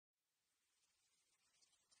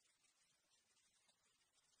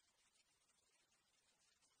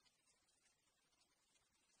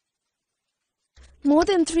More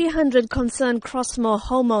than 300 concerned Crossmoor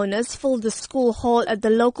homeowners filled the school hall at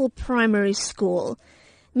the local primary school.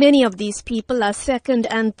 Many of these people are second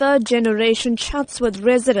and third generation Chatsworth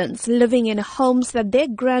residents living in homes that their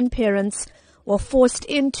grandparents were forced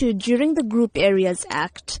into during the Group Areas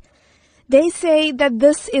Act. They say that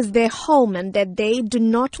this is their home and that they do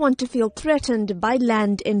not want to feel threatened by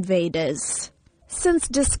land invaders. Since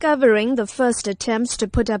discovering the first attempts to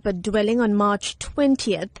put up a dwelling on March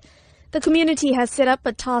 20th, the community has set up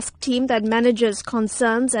a task team that manages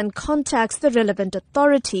concerns and contacts the relevant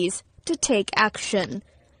authorities to take action.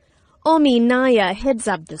 Omi Naya heads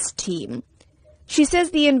up this team. She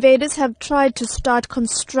says the invaders have tried to start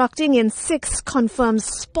constructing in 6 confirmed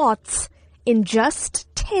spots in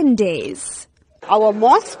just 10 days. Our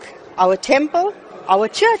mosque, our temple, our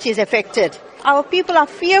church is affected. Our people are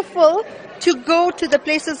fearful to go to the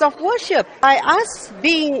places of worship. By us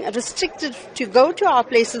being restricted to go to our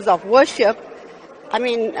places of worship, what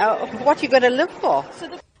are you going to live for?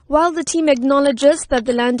 While the team acknowledges that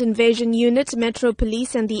the Land Invasion Unit, Metro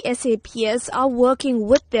Police and the SABC are working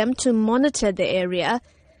with them to monitor the area,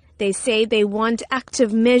 they say they want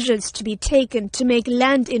active measures to be taken to make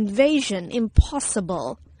land invasion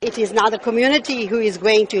impossible. It is now the community who is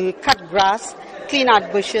going to cut grass, clean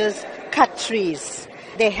out bushes, cut trees.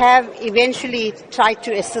 They have eventually tried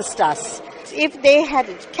to assist us. If they had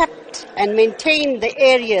kept and maintained the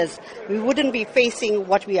areas, we wouldn't be facing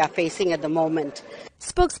what we are facing at the moment.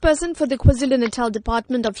 Spokesperson for the KwaZulu-Natal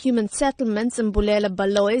Department of Human Settlements, Mbulela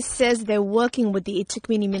Baloy, says they're working with the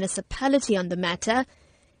eThekwini municipality on the matter.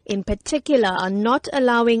 In particular, are not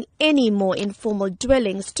allowing any more informal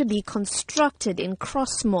dwellings to be constructed in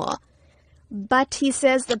Crossmoor. But he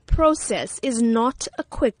says the process is not a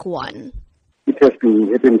quick one. It has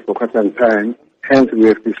been happening for quite some time. Hence, we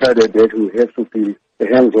have decided that we have to be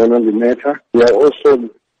hands-on on the matter. We are also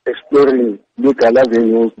exploring legal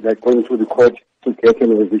avenues like going to the court to get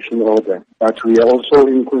an eviction order. But we are also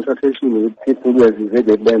in consultation with people who have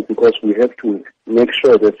invaded land because we have to make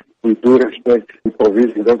sure that we do respect the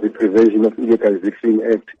provisions of the Prevention of Illegal Eviction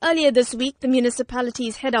Act. Earlier this week, the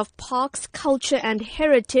municipality's head of Parks, Culture and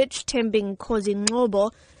Heritage, Tembing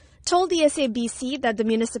Khozi-Ngobo, told the SABC that the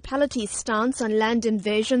municipality's stance on land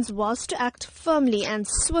invasions was to act firmly and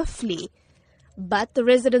swiftly. But the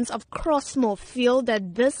residents of Crossmoor feel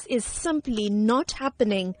that this is simply not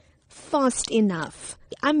happening fast enough.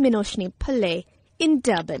 I'm Minoshni Pillay in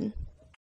Durban.